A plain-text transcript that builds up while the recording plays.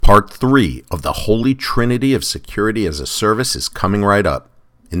Part 3 of the Holy Trinity of Security as a Service is coming right up.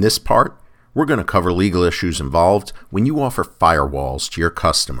 In this part, we're going to cover legal issues involved when you offer firewalls to your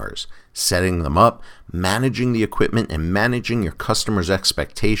customers, setting them up, managing the equipment, and managing your customers'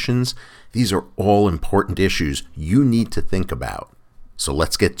 expectations. These are all important issues you need to think about. So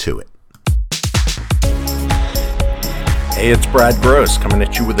let's get to it. Hey, it's Brad Gross coming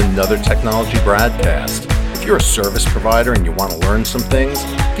at you with another Technology Bradcast. If you're a service provider and you want to learn some things,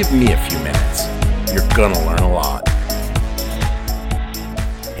 give me a few minutes. You're going to learn a lot.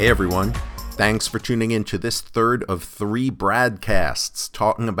 Hey everyone, thanks for tuning in to this third of 3 Bradcasts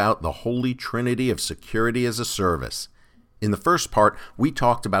talking about the Holy Trinity of Security as a Service. In the first part, we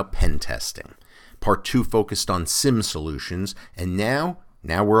talked about pen testing. Part 2 focused on SIEM solutions, and now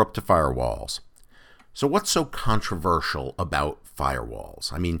we're up to firewalls. So what's so controversial about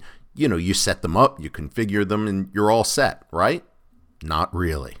firewalls? I mean, you set them up, you configure them, and you're all set, right? Not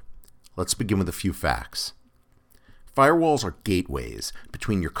really. Let's begin with a few facts. Firewalls are gateways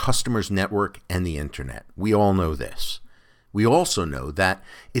between your customer's network and the internet. We all know this. We also know that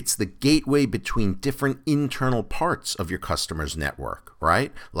it's the gateway between different internal parts of your customer's network,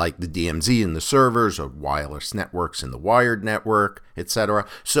 right? Like the DMZ in the servers or wireless networks in the wired network, etc.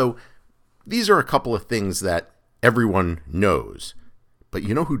 So these are a couple of things that everyone knows. But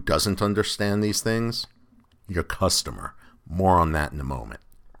you know who doesn't understand these things? Your customer. More on that in a moment.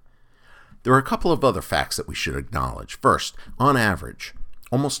 There are a couple of other facts that we should acknowledge. First, on average,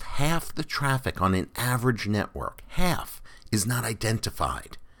 almost half the traffic on an average network, half, is not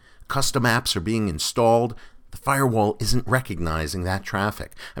identified. Custom apps are being installed. The firewall isn't recognizing that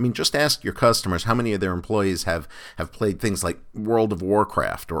traffic. I mean, just ask your customers how many of their employees have played things like World of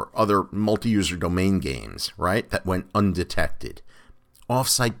Warcraft or other multi-user domain games, right, that went undetected.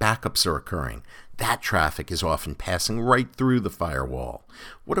 Off-site backups are occurring. That traffic is often passing right through the firewall.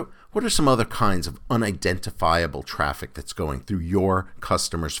 What are some other kinds of unidentifiable traffic that's going through your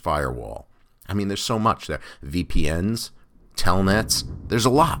customer's firewall? I mean, there's so much there. VPNs, telnets, there's a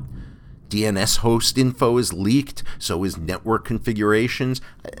lot. DNS host info is leaked, so is network configurations.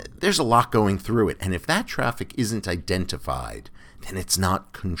 There's a lot going through it, and if that traffic isn't identified, then it's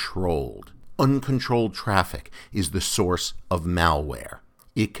not controlled. Uncontrolled traffic is the source of malware.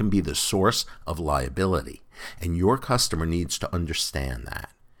 It can be the source of liability, and your customer needs to understand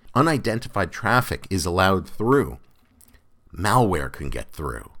that. Unidentified traffic is allowed through. Malware can get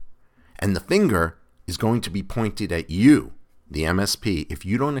through. And the finger is going to be pointed at you, the MSP, if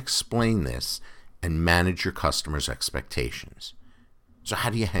you don't explain this and manage your customer's expectations. So how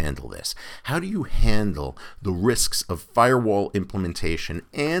do you handle this? How do you handle the risks of firewall implementation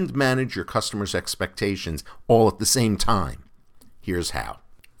and manage your customer's expectations all at the same time? Here's how.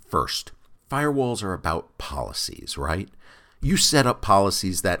 First, firewalls are about policies, right? You set up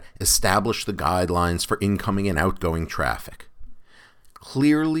policies that establish the guidelines for incoming and outgoing traffic.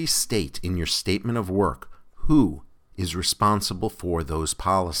 Clearly state in your statement of work who is responsible for those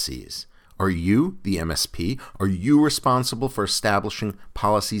policies. Are you, the MSP, are you responsible for establishing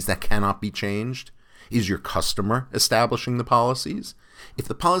policies that cannot be changed? Is your customer establishing the policies? If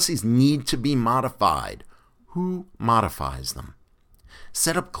the policies need to be modified, who modifies them?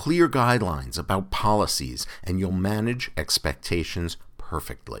 Set up clear guidelines about policies and you'll manage expectations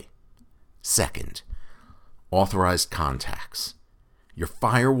perfectly. Second, authorized contacts. Your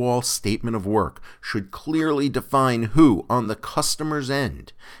firewall statement of work should clearly define who, on the customer's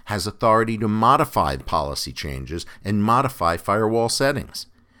end, has authority to modify policy changes and modify firewall settings.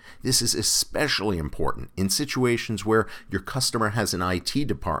 This is especially important in situations where your customer has an IT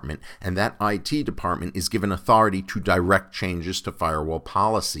department and that IT department is given authority to direct changes to firewall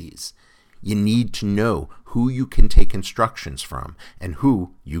policies. You need to know who you can take instructions from and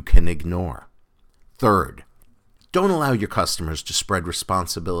who you can ignore. Third, don't allow your customers to spread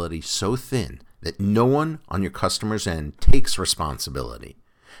responsibility so thin that no one on your customer's end takes responsibility.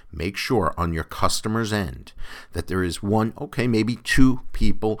 Make sure on your customer's end that there is one, maybe 2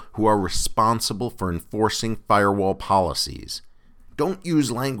 people who are responsible for enforcing firewall policies. Don't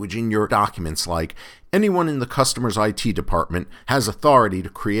use language in your documents like, anyone in the customer's IT department has authority to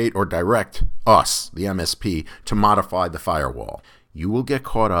create or direct us, the MSP, to modify the firewall. You will get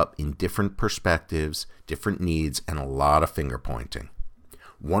caught up in different perspectives, different needs, and a lot of finger pointing.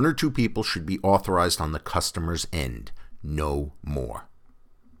 1 or 2 people should be authorized on the customer's end, no more.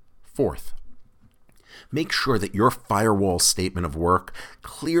 Fourth, make sure that your firewall statement of work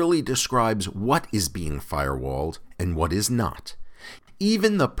clearly describes what is being firewalled and what is not.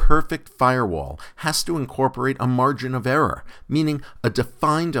 Even the perfect firewall has to incorporate a margin of error, meaning a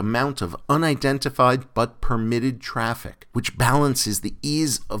defined amount of unidentified but permitted traffic, which balances the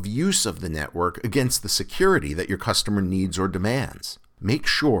ease of use of the network against the security that your customer needs or demands. Make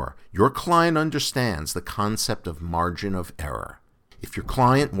sure your client understands the concept of margin of error. If your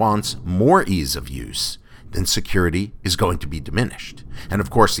client wants more ease of use, then security is going to be diminished. And of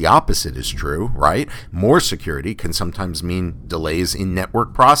course, the opposite is true, right? More security can sometimes mean delays in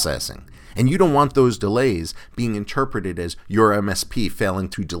network processing. And you don't want those delays being interpreted as your MSP failing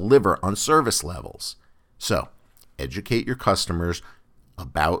to deliver on service levels. So, educate your customers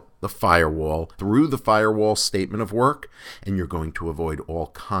about the firewall through the firewall statement of work, and you're going to avoid all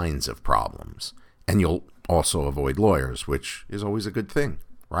kinds of problems. And you'll also avoid lawyers, which is always a good thing,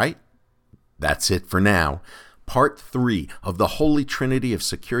 right? That's it for now. Part 3 of the Holy Trinity of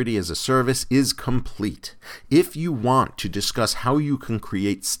Security as a Service is complete. If you want to discuss how you can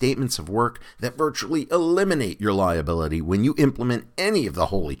create statements of work that virtually eliminate your liability when you implement any of the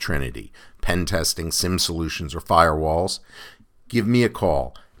Holy Trinity, pen testing, SIM solutions, or firewalls, give me a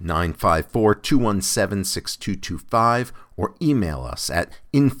call, 954-217-6225, or email us at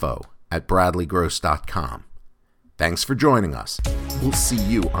info@bradleygross.com. Thanks for joining us. We'll see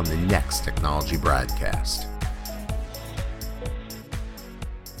you on the next Technology Bradcast.